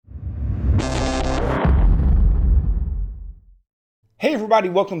Hey everybody,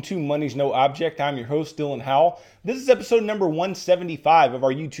 welcome to Money's No Object. I'm your host, Dylan Howell. This is episode number 175 of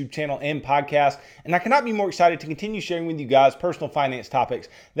our YouTube channel and podcast, and I cannot be more excited to continue sharing with you guys personal finance topics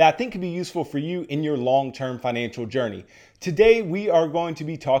that I think can be useful for you in your long-term financial journey. Today, we are going to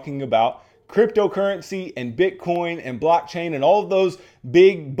be talking about cryptocurrency and Bitcoin and blockchain and all of those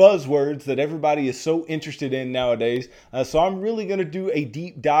big buzzwords that everybody is so interested in nowadays. So I'm really going to do a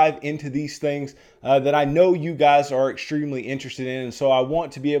deep dive into these things that I know you guys are extremely interested in. And so I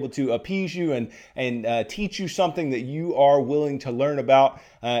want to be able to appease you and teach you something that you are willing to learn about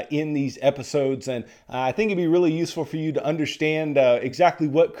in these episodes. And I think it'd be really useful for you to understand exactly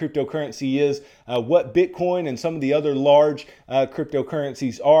what cryptocurrency is, what Bitcoin and some of the other large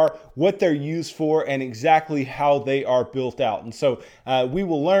cryptocurrencies are, what they're used for, and exactly how they are built out. And so we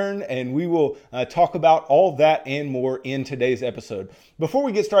will learn and we will talk about all that and more in today's episode. Before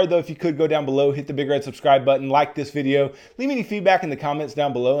we get started though, if you could go down below, hit the big red subscribe button, like this video, leave me any feedback in the comments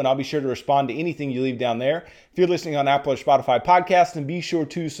down below, and I'll be sure to respond to anything you leave down there. If you're listening on Apple or Spotify podcasts, then be sure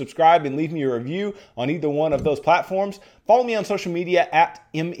to subscribe and leave me a review on either one of those platforms. Follow me on social media at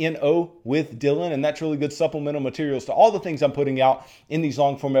MNO with Dylan, and that's really good supplemental materials to all the things I'm putting out in these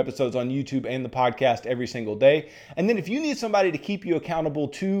long form episodes on YouTube and the podcast every single day. And then if you need somebody to keep you accountable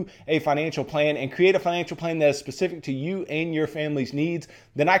to a financial plan and create a financial plan that is specific to you and your family's needs,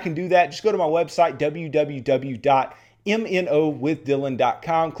 then I can do that. Just go to my website,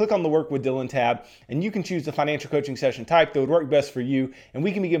 www.mnowithdylan.com. Click on the Work with Dylan tab, and you can choose the financial coaching session type that would work best for you, and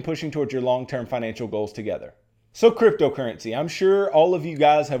we can begin pushing towards your long-term financial goals together. So cryptocurrency, I'm sure all of you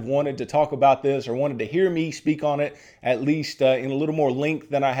guys have wanted to talk about this or wanted to hear me speak on it, at least in a little more length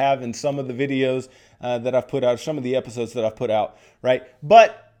than I have in some of the videos that I've put out, some of the episodes that I've put out, right?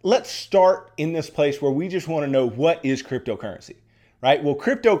 But let's start in this place where we just want to know, what is cryptocurrency? Right? Well,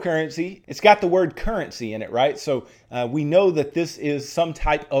 cryptocurrency, it's got the word currency in it, right? So we know that this is some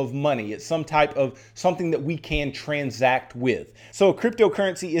type of money. It's some type of something that we can transact with. So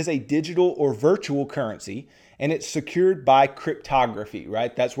cryptocurrency is a digital or virtual currency, and it's secured by cryptography,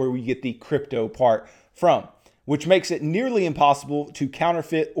 right? That's where we get the crypto part from, which makes it nearly impossible to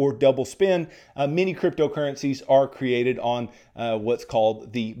counterfeit or double spend. Many cryptocurrencies are created on what's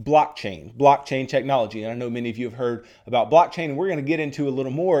called the blockchain technology. And I know many of you have heard about blockchain, and we're going to get into a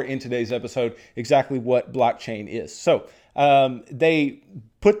little more in today's episode exactly what blockchain is. So they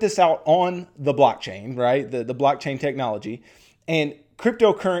put this out on the blockchain, right? The blockchain technology. And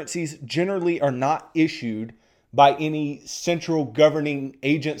cryptocurrencies generally are not issued by any central governing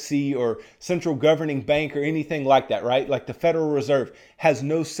agency or central governing bank or anything like that, right? Like the Federal Reserve has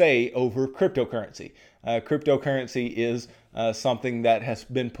no say over cryptocurrency. Cryptocurrency is something that has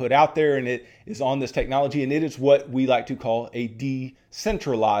been put out there, and it is on this technology, and it is what we like to call a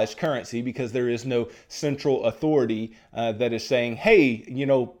decentralized currency, because there is no central authority that is saying, hey,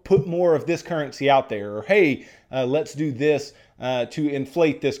 put more of this currency out there, or hey, let's do this to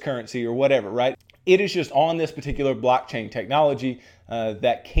inflate this currency or whatever, right? It is just on this particular blockchain technology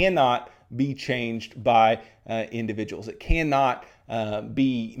that cannot be changed by individuals. It cannot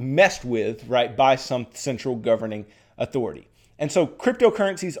be messed with, right, by some central governing authority. And so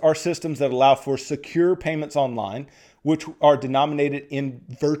cryptocurrencies are systems that allow for secure payments online, which are denominated in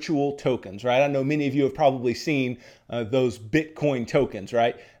virtual tokens, right? I know many of you have probably seen those Bitcoin tokens,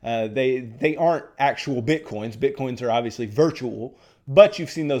 right? They aren't actual Bitcoins. Bitcoins are obviously virtual, but you've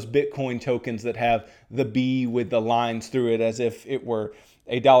seen those Bitcoin tokens that have the B with the lines through it as if it were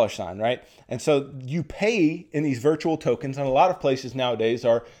a dollar sign, right? And so you pay in these virtual tokens, and a lot of places nowadays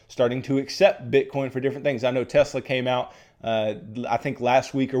are starting to accept Bitcoin for different things. I know Tesla came out, I think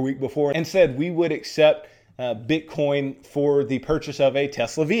last week or week before, and said we would accept Bitcoin for the purchase of a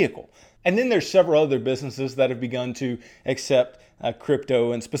Tesla vehicle. And then there's several other businesses that have begun to accept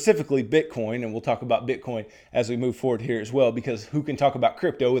crypto, and specifically Bitcoin. And we'll talk about Bitcoin as we move forward here as well, because who can talk about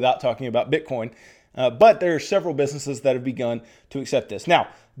crypto without talking about Bitcoin? But there are several businesses that have begun to accept this. Now,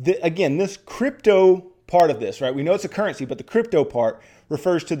 again, this crypto part of this, right? We know it's a currency, but the crypto part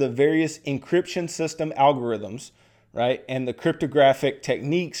refers to the various encryption system algorithms, right? And the cryptographic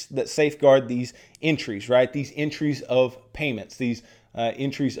techniques that safeguard these entries, right? These entries of payments, these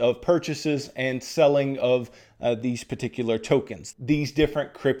entries of purchases and selling of these particular tokens, these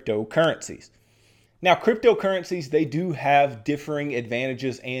different cryptocurrencies. Now, cryptocurrencies, they do have differing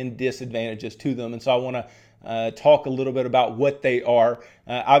advantages and disadvantages to them. And so I want to talk a little bit about what they are.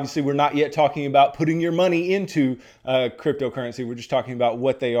 Obviously, we're not yet talking about putting your money into cryptocurrency. We're just talking about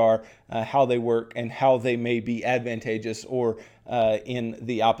what they are, how they work, and how they may be advantageous or in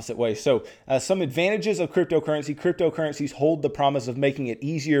the opposite way. So some advantages of cryptocurrency. Cryptocurrencies hold the promise of making it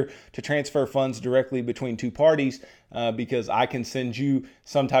easier to transfer funds directly between two parties because I can send you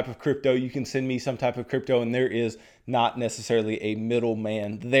some type of crypto, you can send me some type of crypto, and there is not necessarily a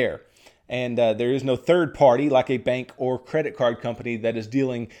middleman there. And there is no third party like a bank or credit card company that is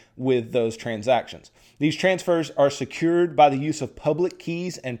dealing with those transactions. These transfers are secured by the use of public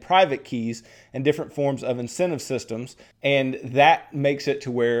keys and private keys and different forms of incentive systems. And that makes it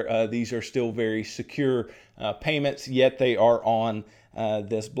to where these are still very secure payments, yet they are on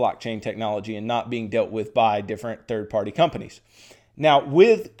this blockchain technology and not being dealt with by different third-party companies. Now,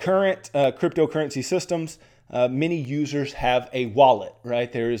 with current cryptocurrency systems, many users have a wallet,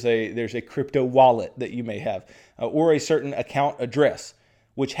 right? There's a crypto wallet that you may have, or a certain account address,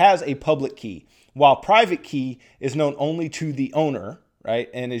 which has a public key, while private key is known only to the owner, right,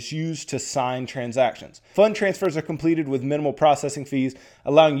 and is used to sign transactions. Fund transfers are completed with minimal processing fees,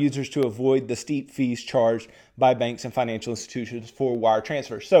 allowing users to avoid the steep fees charged by banks and financial institutions for wire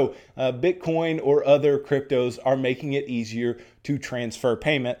transfers. So Bitcoin or other cryptos are making it easier to transfer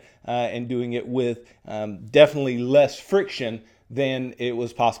payment and doing it with definitely less friction than it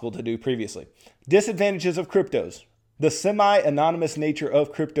was possible to do previously. Disadvantages of cryptos. The semi-anonymous nature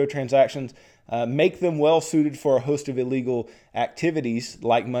of crypto transactions make them well suited for a host of illegal activities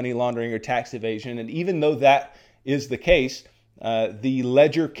like money laundering or tax evasion. And even though that is the case, the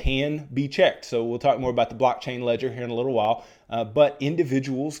ledger can be checked. So we'll talk more about the blockchain ledger here in a little while. But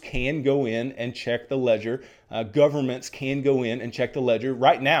individuals can go in and check the ledger. Governments can go in and check the ledger.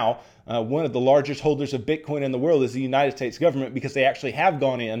 Right now, one of the largest holders of Bitcoin in the world is the United States government, because they actually have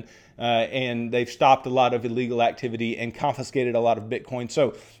gone in and they've stopped a lot of illegal activity and confiscated a lot of Bitcoin.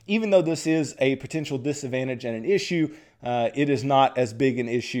 So even though this is a potential disadvantage and an issue, it is not as big an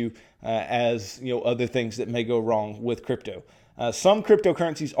issue as other things that may go wrong with crypto. Some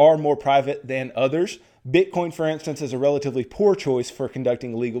cryptocurrencies are more private than others. Bitcoin, for instance, is a relatively poor choice for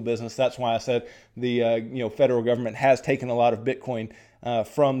conducting legal business. That's why I said the federal government has taken a lot of Bitcoin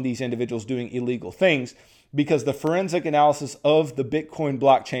from these individuals doing illegal things, because the forensic analysis of the Bitcoin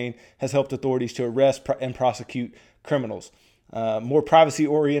blockchain has helped authorities to arrest and prosecute criminals. More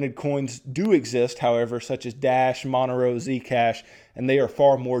privacy-oriented coins do exist, however, such as Dash, Monero, Zcash, and they are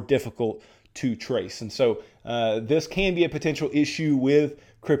far more difficult to trace. And so this can be a potential issue with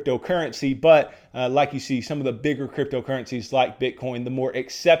cryptocurrency, but like you see, some of the bigger cryptocurrencies like Bitcoin, the more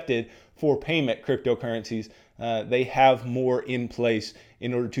accepted for payment cryptocurrencies, they have more in place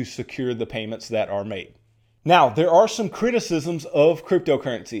in order to secure the payments that are made. Now, there are some criticisms of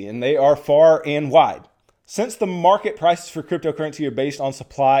cryptocurrency, and they are far and wide. Since the market prices for cryptocurrency are based on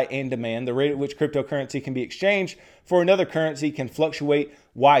supply and demand, the rate at which cryptocurrency can be exchanged for another currency can fluctuate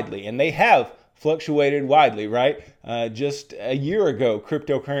widely, and they have fluctuated widely, right? Just a year ago,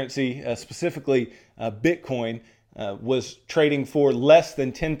 cryptocurrency, specifically Bitcoin, was trading for less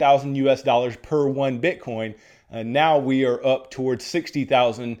than 10,000 US dollars per one Bitcoin. Now we are up towards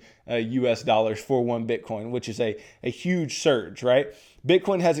 60,000 US dollars for one Bitcoin, which is a huge surge, right?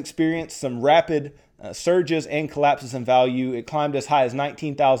 Bitcoin has experienced some rapid surges and collapses in value. It climbed as high as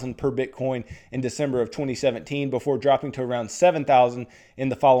 19,000 per Bitcoin in December of 2017 before dropping to around 7,000 in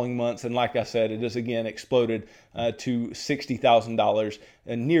the following months. And like I said, it has again exploded to $60,000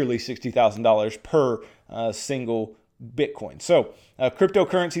 and nearly $60,000 per single Bitcoin. So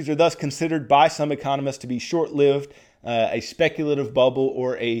cryptocurrencies are thus considered by some economists to be short-lived, a speculative bubble,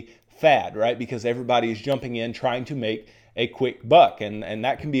 or a fad, right? Because everybody is jumping in trying to make a quick buck. And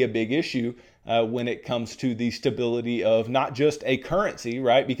that can be a big issue when it comes to the stability of not just a currency,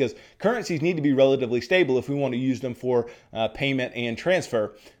 right? Because currencies need to be relatively stable if we want to use them for payment and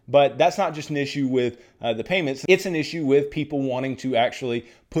transfer. But that's not just an issue with the payments. It's an issue with people wanting to actually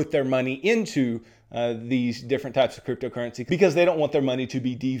put their money into these different types of cryptocurrency, because they don't want their money to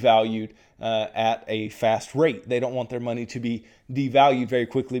be devalued at a fast rate. They don't want their money to be devalued very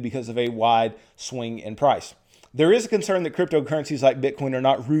quickly because of a wide swing in price. There is a concern that cryptocurrencies like Bitcoin are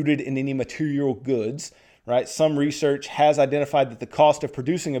not rooted in any material goods, right? Some research has identified that the cost of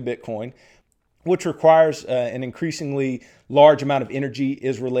producing a Bitcoin, which requires an increasingly large amount of energy,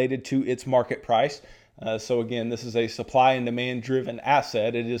 is related to its market price. So again, this is a supply and demand driven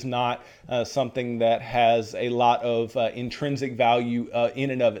asset. It is not something that has a lot of intrinsic value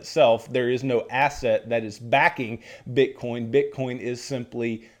in and of itself. There is no asset that is backing Bitcoin. Bitcoin is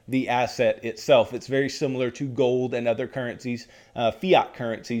simply the asset itself. It's very similar to gold and other currencies, fiat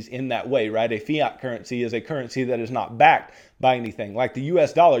currencies in that way, right? A fiat currency is a currency that is not backed by anything. Like the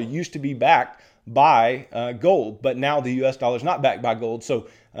US dollar used to be backed by gold, but now the US dollar is not backed by gold. So,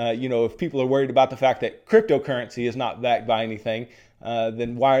 if people are worried about the fact that cryptocurrency is not backed by anything,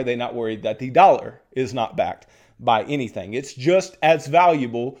 then why are they not worried that the dollar is not backed by anything? It's just as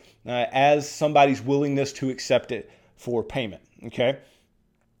valuable as somebody's willingness to accept it for payment, okay?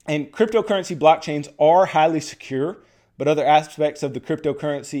 And cryptocurrency blockchains are highly secure, but other aspects of the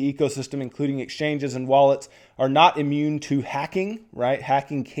cryptocurrency ecosystem, including exchanges and wallets, are not immune to hacking, right?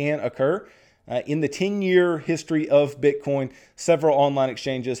 Hacking can occur. In the 10-year history of Bitcoin, several online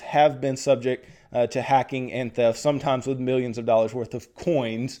exchanges have been subject to hacking and theft, sometimes with millions of dollars worth of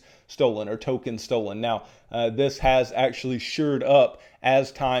coins stolen or tokens stolen. Now, this has actually shored up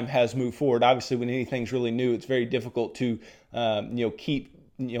as time has moved forward. Obviously, when anything's really new, it's very difficult to keep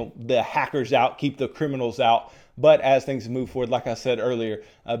the hackers out, keep the criminals out. But as things move forward, like I said earlier,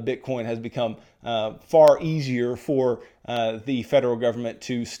 Bitcoin has become far easier for the federal government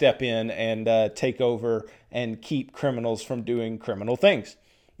to step in and take over and keep criminals from doing criminal things.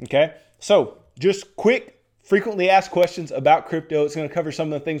 Okay, so just quick, frequently asked questions about crypto. It's going to cover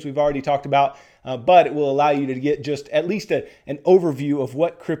some of the things we've already talked about, but it will allow you to get just at least an overview of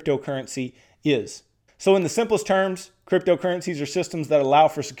what cryptocurrency is. So in the simplest terms, cryptocurrencies are systems that allow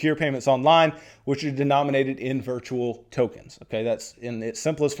for secure payments online, which are denominated in virtual tokens. Okay, that's in its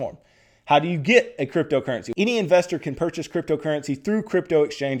simplest form. How do you get a cryptocurrency? Any investor can purchase cryptocurrency through crypto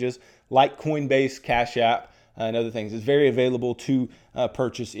exchanges like Coinbase, Cash App, and other things. It's very available to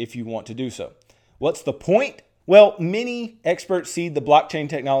purchase if you want to do so. What's the point? Well, many experts see the blockchain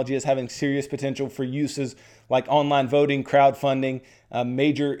technology as having serious potential for uses like online voting, crowdfunding.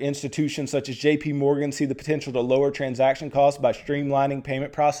 Major institutions such as JP Morgan see the potential to lower transaction costs by streamlining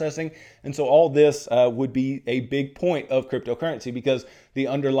payment processing. And so all this would be a big point of cryptocurrency because the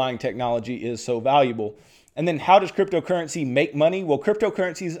underlying technology is so valuable. And then how does cryptocurrency make money? Well,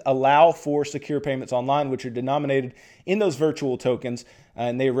 cryptocurrencies allow for secure payments online, which are denominated in those virtual tokens,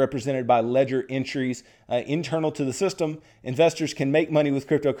 and they are represented by ledger entries internal to the system. Investors can make money with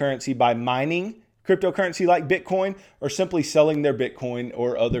cryptocurrency by mining cryptocurrency like Bitcoin or simply selling their Bitcoin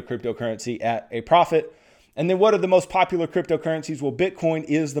or other cryptocurrency at a profit. And then what are the most popular cryptocurrencies? Well, Bitcoin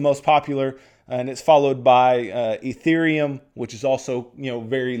is the most popular, and it's followed by Ethereum, which is also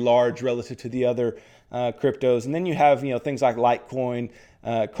very large relative to the other cryptos. And then you have things like Litecoin,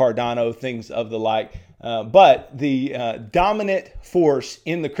 Cardano, things of the like. But the dominant force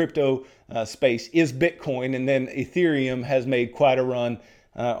in the crypto space is Bitcoin, and then Ethereum has made quite a run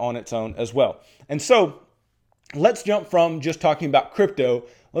on its own as well. And so let's jump from just talking about crypto.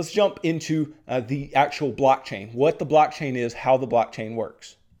 Let's jump into the actual blockchain, what the blockchain is, how the blockchain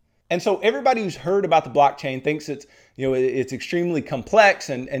works. And so everybody who's heard about the blockchain thinks it's extremely complex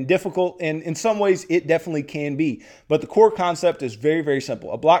and difficult, and in some ways it definitely can be. But the core concept is very, very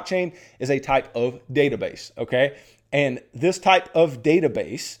simple. A blockchain is a type of database, okay? And this type of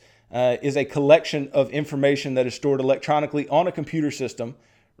database is a collection of information that is stored electronically on a computer system,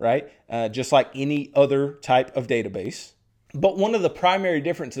 right? Just like any other type of database. But one of the primary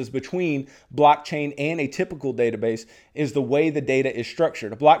differences between blockchain and a typical database is the way the data is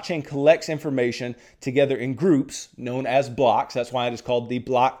structured. A blockchain collects information together in groups known as blocks. That's why it is called the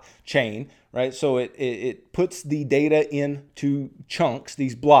blockchain, right? So it puts the data into chunks,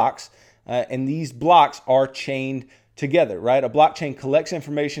 these blocks, and these blocks are chained together, right? A blockchain collects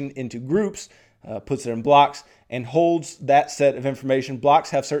information into groups, puts it in blocks, and holds that set of information.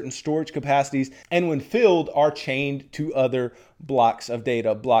 Blocks have certain storage capacities, and when filled, are chained to other blocks of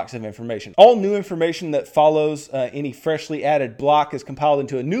data, blocks of information. All new information that follows any freshly added block is compiled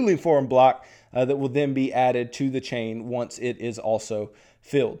into a newly formed block that will then be added to the chain once it is also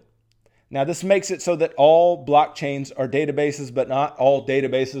filled. Now, this makes it so that all blockchains are databases, but not all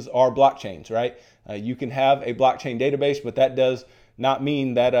databases are blockchains, right? You can have a blockchain database, but that does not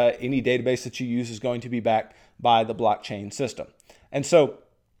mean that any database that you use is going to be backed by the blockchain system. And so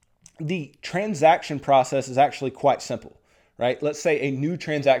the transaction process is actually quite simple, right? Let's say a new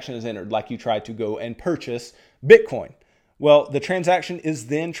transaction is entered, like you try to go and purchase Bitcoin. Well, the transaction is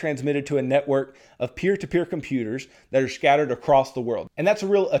then transmitted to a network of peer-to-peer computers that are scattered across the world. And that's a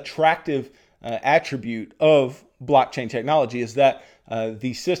real attractive attribute of blockchain technology, is that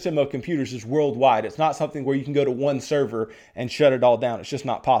the system of computers is worldwide. It's not something where you can go to one server and shut it all down. It's just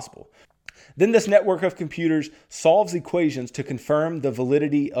not possible. Then this network of computers solves equations to confirm the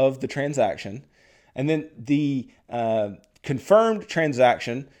validity of the transaction. And then the confirmed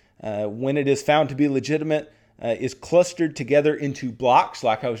transaction, when it is found to be legitimate, is clustered together into blocks.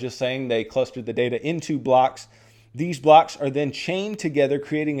 Like I was just saying, they clustered the data into blocks. These blocks are then chained together,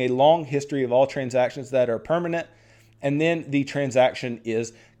 creating a long history of all transactions that are permanent. And then the transaction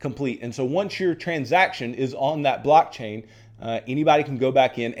is complete. And so once your transaction is on that blockchain, anybody can go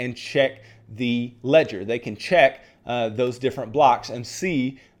back in and check the ledger. They can check those different blocks and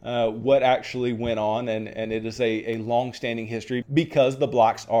see what actually went on. And it is a long-standing history because the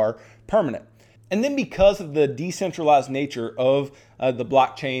blocks are permanent. And then because of the decentralized nature of the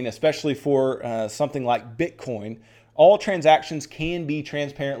blockchain, especially for something like Bitcoin, all transactions can be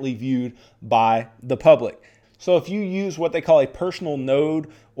transparently viewed by the public. So if you use what they call a personal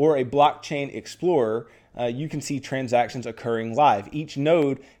node or a blockchain explorer, you can see transactions occurring live. Each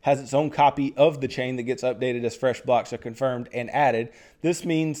node has its own copy of the chain that gets updated as fresh blocks are confirmed and added. This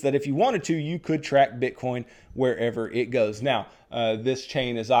means that if you wanted to, you could track Bitcoin wherever it goes. Now, this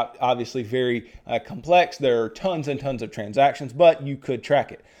chain is obviously very complex. There are tons and tons of transactions, but you could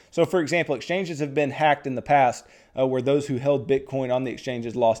track it. So for example, exchanges have been hacked in the past where those who held Bitcoin on the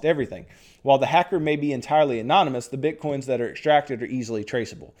exchanges lost everything. While the hacker may be entirely anonymous, the Bitcoins that are extracted are easily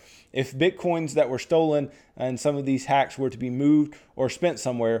traceable. If Bitcoins that were stolen and some of these hacks were to be moved or spent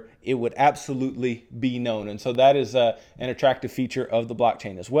somewhere, it would absolutely be known. And so that is an attractive feature of the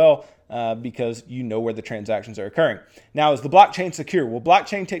blockchain as well, because you know where the transactions are occurring. Now, is the blockchain secure? Well,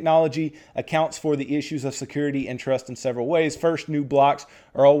 blockchain technology accounts for the issues of security and trust in several ways. First, new blocks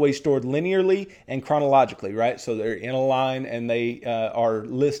are always stored linearly and chronologically, right? So they're in a line and they are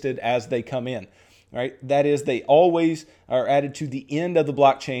listed as they come in, right? That is, they always are added to the end of the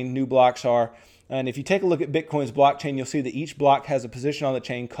blockchain, new blocks are. And if you take a look at Bitcoin's blockchain, you'll see that each block has a position on the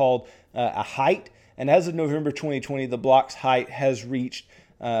chain called a height. And as of November 2020, the block's height has reached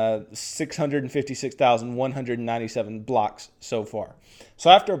 656,197 blocks so far. So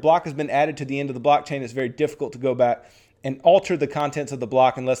after a block has been added to the end of the blockchain, it's very difficult to go back and alter the contents of the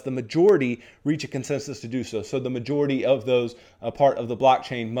block unless the majority reach a consensus to do so. So the majority of those part of the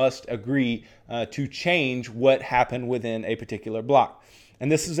blockchain must agree to change what happened within a particular block.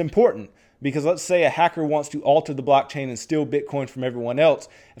 And this is important because let's say a hacker wants to alter the blockchain and steal Bitcoin from everyone else.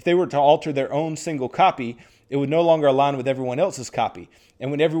 If they were to alter their own single copy, it would no longer align with everyone else's copy. And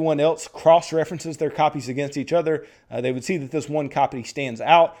when everyone else cross-references their copies against each other, they would see that this one copy stands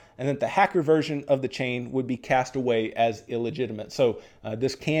out and that the hacker version of the chain would be cast away as illegitimate. So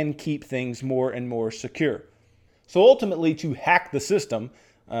this can keep things more and more secure. So ultimately, to hack the system,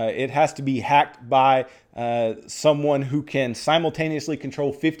 it has to be hacked by someone who can simultaneously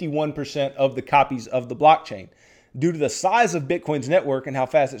control 51% of the copies of the blockchain. Due to the size of Bitcoin's network and how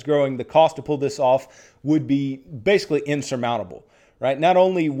fast it's growing, the cost to pull this off would be basically insurmountable, right? Not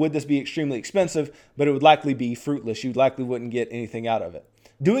only would this be extremely expensive, but it would likely be fruitless. You likely wouldn't get anything out of it.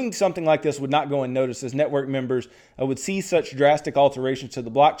 Doing something like this would not go unnoticed as network members would see such drastic alterations to the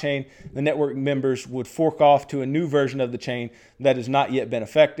blockchain. The network members would fork off to a new version of the chain that has not yet been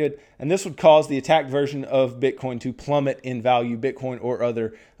affected. And this would cause the attacked version of Bitcoin to plummet in value, Bitcoin or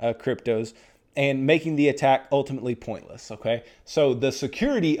other cryptos, and making the attack ultimately pointless, okay? So the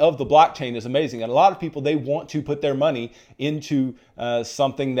security of the blockchain is amazing. And a lot of people, they want to put their money into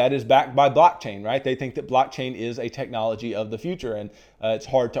something that is backed by blockchain, right? They think that blockchain is a technology of the future. And it's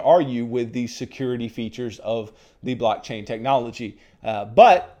hard to argue with the security features of the blockchain technology.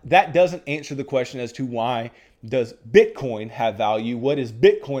 But that doesn't answer the question as to why does Bitcoin have value? What is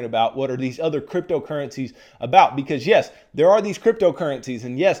Bitcoin about? What are these other cryptocurrencies about? Because yes, there are these cryptocurrencies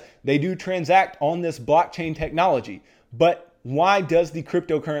and yes, they do transact on this blockchain technology. But why does the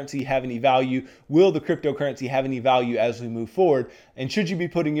cryptocurrency have any value? Will the cryptocurrency have any value as we move forward? And should you be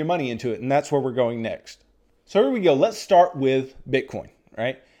putting your money into it? And that's where we're going next. So here we go. Let's start with Bitcoin,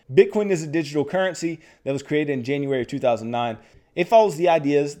 right? Bitcoin is a digital currency that was created in January of 2009. It follows the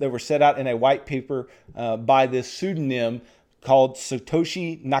ideas that were set out in a white paper by this pseudonym called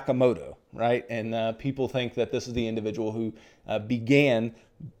Satoshi Nakamoto, right? And people think that this is the individual who began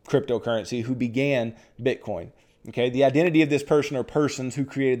cryptocurrency, who began Bitcoin. Okay, the identity of this person or persons who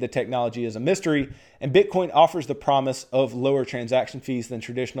created the technology is a mystery, and Bitcoin offers the promise of lower transaction fees than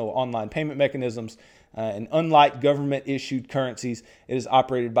traditional online payment mechanisms. And unlike government-issued currencies, it is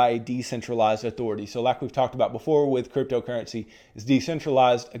operated by a decentralized authority. So like we've talked about before with cryptocurrency, it's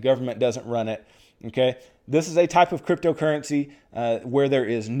decentralized, a government doesn't run it. Okay, this is a type of cryptocurrency where there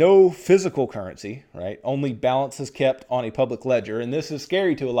is no physical currency, right? Only balance is kept on a public ledger. And this is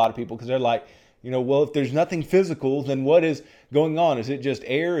scary to a lot of people because they're like, well, if there's nothing physical, then what is going on? Is it just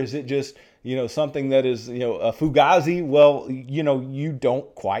air? Is it just, something that is, a fugazi? Well, you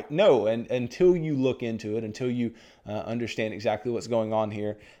don't quite know. And until you look into it, until you understand exactly what's going on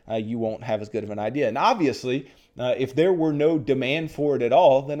here, you won't have as good of an idea. And obviously, if there were no demand for it at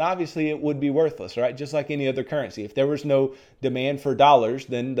all, then obviously it would be worthless, right? Just like any other currency. If there was no demand for dollars,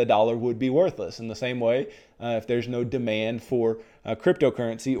 then the dollar would be worthless. In the same way, if there's no demand for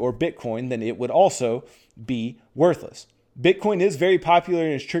cryptocurrency or Bitcoin, then it would also be worthless. Bitcoin is very popular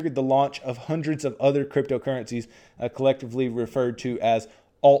and has triggered the launch of hundreds of other cryptocurrencies, collectively referred to as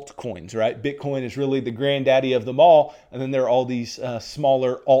altcoins, right? Bitcoin is really the granddaddy of them all, and then there are all these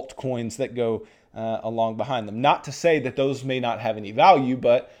smaller altcoins that go along behind them. Not to say that those may not have any value,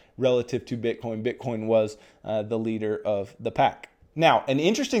 but relative to Bitcoin, Bitcoin was the leader of the pack. Now, an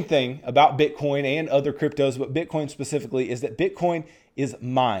interesting thing about Bitcoin and other cryptos, but Bitcoin specifically, is that Bitcoin is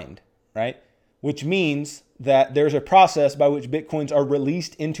mined, right? Which means that there's a process by which Bitcoins are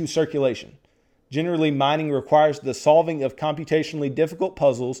released into circulation. Generally, mining requires the solving of computationally difficult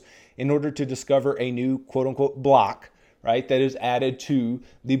puzzles in order to discover a new quote-unquote block, right, that is added to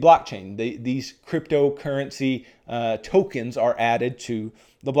the blockchain. These cryptocurrency tokens are added to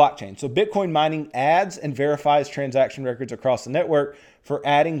the blockchain. So Bitcoin mining adds and verifies transaction records across the network. For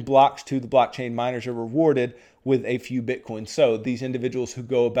adding blocks to the blockchain, miners are rewarded with a few Bitcoins. So these individuals who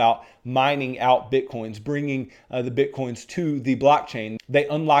go about mining out Bitcoins, bringing the Bitcoins to the blockchain, they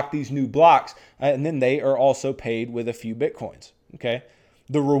unlock these new blocks, and then they are also paid with a few Bitcoins. Okay,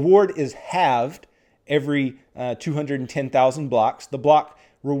 the reward is halved every 210,000 blocks. The block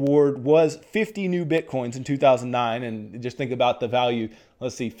reward was 50 new Bitcoins in 2009. And just think about the value.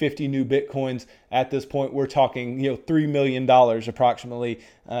 Let's see, 50 new Bitcoins at this point, we're talking, $3 million approximately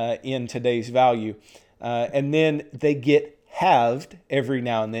in today's value. And then they get halved every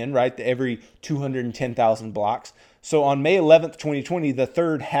now and then, right? Every 210,000 blocks. So on May 11th, 2020, the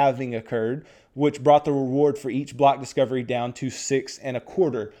third halving occurred, which brought the reward for each block discovery down to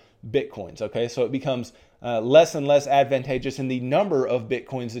 6.25 Bitcoins. Okay, so it becomes less and less advantageous in the number of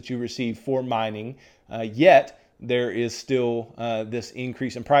Bitcoins that you receive for mining, yet there is still this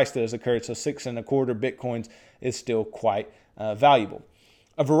increase in price that has occurred. So 6.25 Bitcoins is still quite valuable.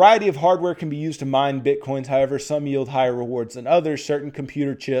 A variety of hardware can be used to mine Bitcoins. However, some yield higher rewards than others. Certain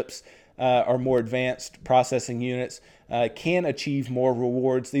computer chips or more advanced processing units can achieve more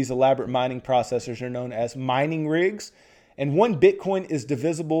rewards. These elaborate mining processors are known as mining rigs. And 1 Bitcoin is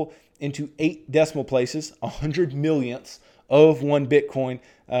divisible into 8 decimal places, 100 millionths of 1 Bitcoin.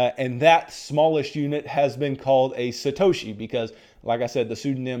 And that smallest unit has been called a Satoshi because, like I said, the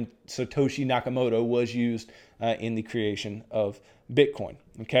pseudonym Satoshi Nakamoto was used in the creation of Bitcoin.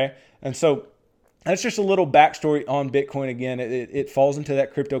 Okay, and so that's just a little backstory on Bitcoin. Again, it falls into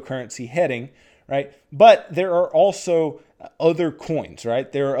that cryptocurrency heading, right? But there are also other coins,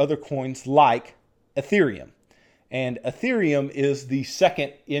 right? There are other coins like Ethereum. And Ethereum is the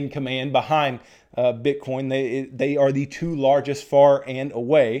second in command behind Bitcoin. They are the two largest far and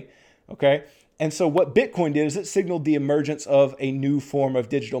away, okay? And so what Bitcoin did is it signaled the emergence of a new form of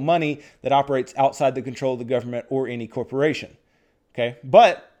digital money that operates outside the control of the government or any corporation, okay?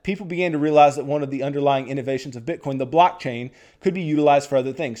 But people began to realize that one of the underlying innovations of Bitcoin, the blockchain, could be utilized for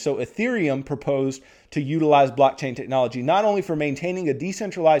other things. So Ethereum proposed to utilize blockchain technology not only for maintaining a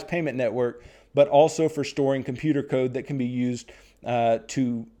decentralized payment network, but also for storing computer code that can be used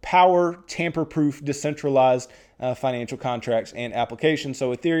to power tamper-proof, decentralized financial contracts and applications.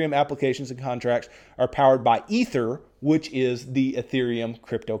 So Ethereum applications and contracts are powered by Ether, which is the Ethereum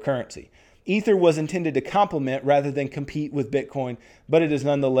cryptocurrency. Ether was intended to complement rather than compete with Bitcoin, but it has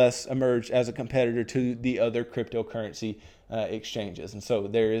nonetheless emerged as a competitor to the other cryptocurrency exchanges. And so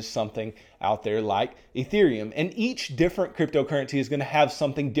there is something out there like Ethereum, and each different cryptocurrency is going to have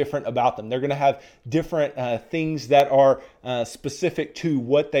something different about them. They're going to have different things that are specific to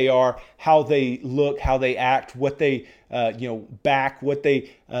what they are, how they look, how they act, what they back, what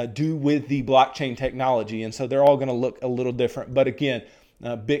they do with the blockchain technology. And so they're all going to look a little different. But again,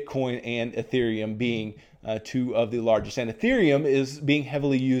 Bitcoin and Ethereum being two of the largest. And Ethereum is being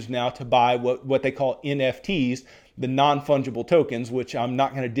heavily used now to buy what they call NFTs, the non-fungible tokens, which I'm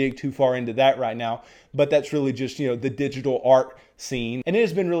not going to dig too far into that right now, but that's really just, the digital art scene. And it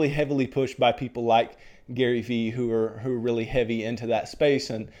has been really heavily pushed by people like Gary Vee, who are really heavy into that space.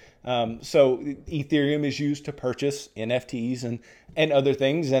 And so Ethereum is used to purchase NFTs and other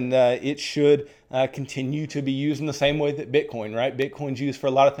things, and it should continue to be used in the same way that Bitcoin, right? Bitcoin's used for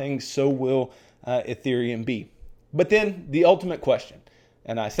a lot of things, so will Ethereum be. But then the ultimate question,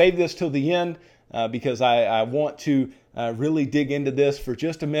 and I saved this till the end because I want to really dig into this for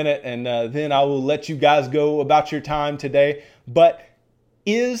just a minute, and then I will let you guys go about your time today. But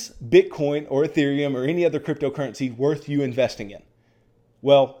is Bitcoin or Ethereum or any other cryptocurrency worth you investing in?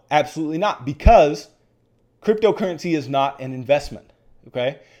 Well, absolutely not, because cryptocurrency is not an investment,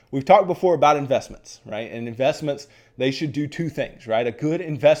 okay? We've talked before about investments, right? And investments, they should do two things, right? A good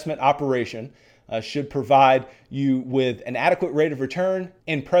investment operation should provide you with an adequate rate of return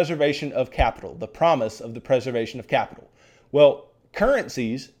and preservation of capital, the promise of the preservation of capital. Well,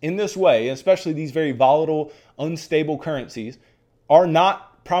 currencies in this way, especially these very volatile, unstable currencies, are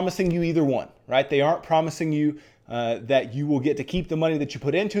not promising you either one, right? They aren't promising you that you will get to keep the money that you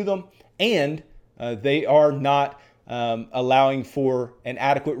put into them, and they are not allowing for an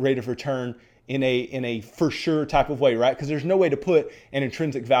adequate rate of return in a for sure type of way, right? Because there's no way to put an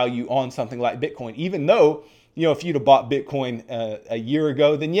intrinsic value on something like Bitcoin, even though, if you'd have bought Bitcoin a year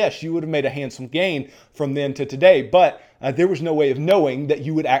ago, then yes, you would have made a handsome gain from then to today. But there was no way of knowing that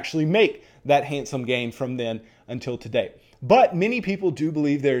you would actually make that handsome gain from then until today. But many people do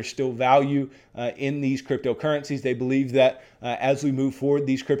believe there is still value in these cryptocurrencies. They believe that as we move forward,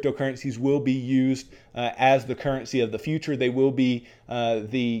 these cryptocurrencies will be used as the currency of the future. They will be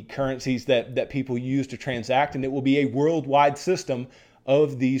the currencies that people use to transact, and it will be a worldwide system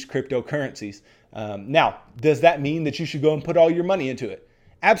of these cryptocurrencies. Now, does that mean that you should go and put all your money into it?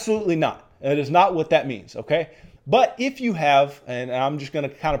 Absolutely not. That is not what that means, okay? But if you have, and I'm just going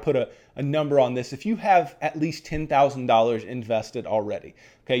to kind of put a number on this, if you have at least $10,000 invested already,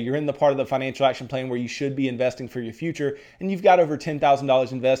 okay, you're in the part of the financial action plan where you should be investing for your future, and you've got over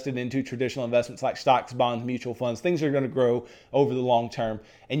 $10,000 invested into traditional investments like stocks, bonds, mutual funds, things that are going to grow over the long term,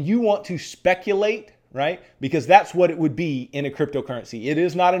 and you want to speculate, right? Because that's what it would be in a cryptocurrency. It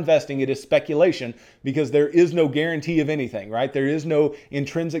is not investing, it is speculation, because there is no guarantee of anything, right? There is no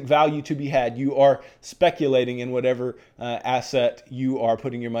intrinsic value to be had. You are speculating in whatever asset you are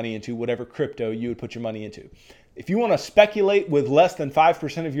putting your money into, whatever crypto you would put your money into. If you want to speculate with less than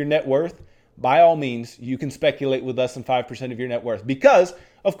 5% of your net worth, by all means, you can speculate with less than 5% of your net worth. Because,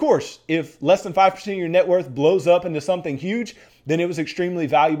 of course, if less than 5% of your net worth blows up into something huge, then it was extremely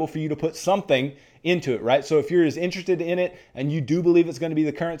valuable for you to put something into it, right? So if you're as interested in it and you do believe it's going to be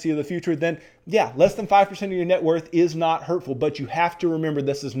the currency of the future, then yeah, less than 5% of your net worth is not hurtful. But you have to remember,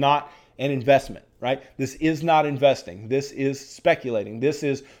 this is not an investment, right? This is not investing. This is speculating. This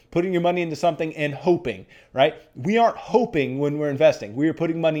is putting your money into something and hoping, right? We aren't hoping when we're investing. We are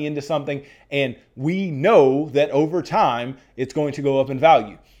putting money into something and we know that over time it's going to go up in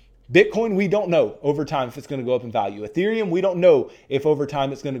value. Bitcoin, we don't know over time if it's going to go up in value. Ethereum, we don't know if over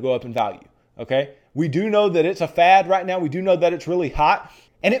time it's going to go up in value. Okay, we do know that it's a fad right now. We do know that it's really hot,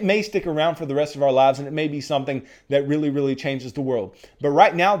 and it may stick around for the rest of our lives, and it may be something that really, really changes the world. But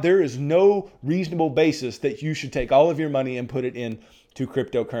right now, there is no reasonable basis that you should take all of your money and put it into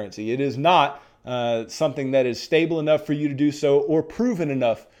cryptocurrency. It is not something that is stable enough for you to do so or proven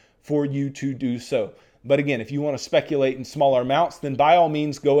enough for you to do so. But again, if you want to speculate in smaller amounts, then by all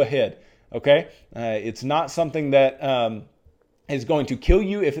means, go ahead. Okay, it's not something that is going to kill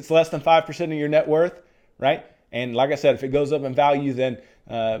you if it's less than 5% of your net worth, right? And like I said, if it goes up in value, then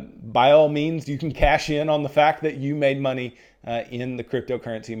by all means, you can cash in on the fact that you made money in the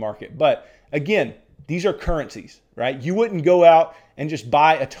cryptocurrency market. But again, these are currencies, right? You wouldn't go out and just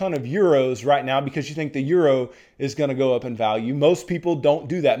buy a ton of euros right now because you think the euro is going to go up in value. Most people don't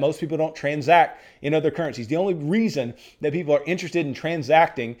do that. Most people don't transact in other currencies. The only reason that people are interested in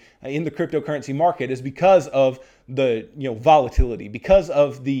transacting in the cryptocurrency market is because of the volatility, because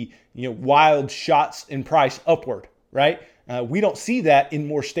of the wild shots in price upward, right? We don't see that in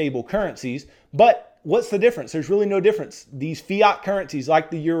more stable currencies, but what's the difference? There's really no difference. These fiat currencies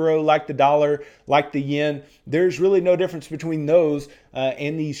like the euro, like the dollar, like the yen, there's really no difference between those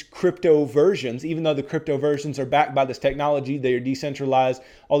and these crypto versions. Even though the crypto versions are backed by this technology, they are decentralized,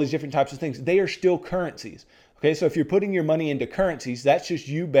 all these different types of things, they are still currencies. Okay, so if you're putting your money into currencies, that's just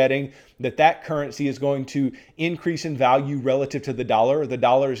you betting that that currency is going to increase in value relative to the dollar, or the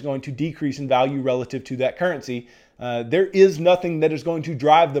dollar is going to decrease in value relative to that currency. There is nothing that is going to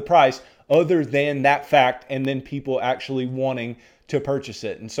drive the price other than that fact, and then people actually wanting to purchase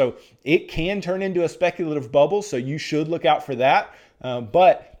it. And so it can turn into a speculative bubble, so you should look out for that.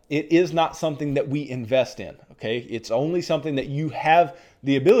 But it is not something that we invest in. Okay, it's only something that you have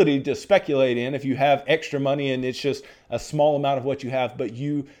the ability to speculate in if you have extra money and it's just a small amount of what you have. But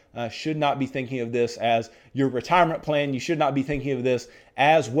you should not be thinking of this as your retirement plan. You should not be thinking of this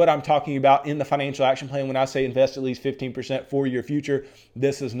as what I'm talking about in the financial action plan when I say invest at least 15% for your future.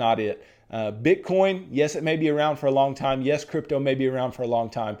 This is not it. Bitcoin, yes, it may be around for a long time. Yes, crypto may be around for a long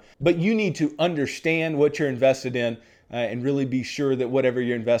time, but you need to understand what you're invested in and really be sure that whatever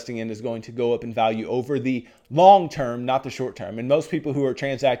you're investing in is going to go up in value over the long term, not the short term. And most people who are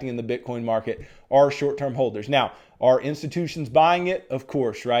transacting in the Bitcoin market are short-term holders. Now, are institutions buying it? Of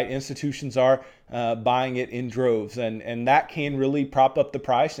course, right? Institutions are buying it in droves, and that can really prop up the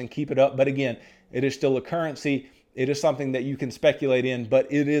price and keep it up. But again, it is still a currency. It is something that you can speculate in,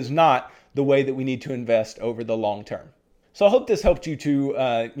 but it is not the way that we need to invest over the long term. So I hope this helped you to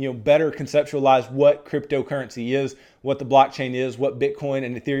better conceptualize what cryptocurrency is, what the blockchain is, what Bitcoin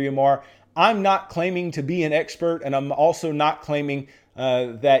and Ethereum are. I'm not claiming to be an expert, and I'm also not claiming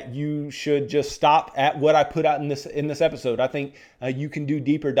that you should just stop at what I put out in this episode. I think you can do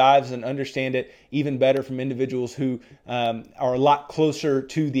deeper dives and understand it even better from individuals who are a lot closer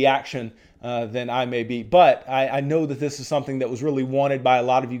to the action than I may be. But I know that this is something that was really wanted by a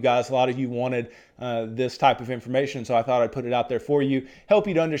lot of you guys. A lot of you wanted this type of information, so I thought I'd put it out there for you, help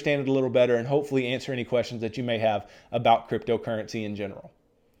you to understand it a little better, and hopefully answer any questions that you may have about cryptocurrency in general.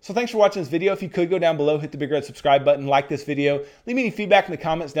 So thanks for watching this video. If you could go down below, hit the big red subscribe button, like this video, leave me any feedback in the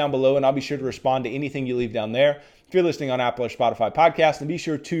comments down below, and I'll be sure to respond to anything you leave down there. If you're listening on Apple or Spotify podcast, then be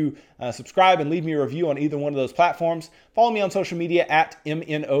sure to subscribe and leave me a review on either one of those platforms. Follow me on social media at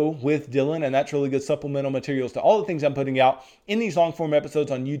MNO with Dylan, and that's really good supplemental materials to all the things I'm putting out in these long form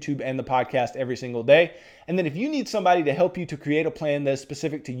episodes on YouTube and the podcast every single day. And then if you need somebody to help you to create a plan that's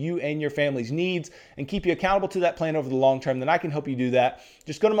specific to you and your family's needs and keep you accountable to that plan over the long term, then I can help you do that.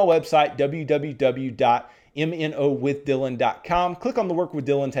 Just go to my website, www.MNOwithDylan.com. Click on the Work with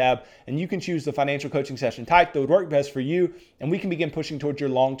Dylan tab, and you can choose the financial coaching session type that would work best for you, and we can begin pushing towards your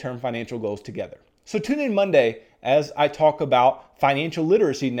long-term financial goals together. So tune in Monday as I talk about financial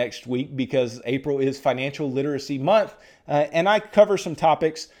literacy next week, because April is Financial Literacy Month, and I cover some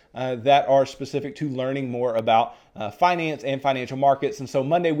topics that are specific to learning more about finance and financial markets. And so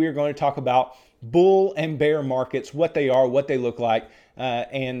Monday we are going to talk about bull and bear markets, what they are, what they look like,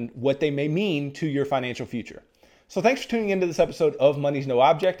 and what they may mean to your financial future. So thanks for tuning into this episode of Money's No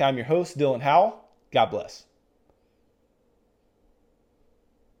Object. I'm your host, Dylan Howell. God bless.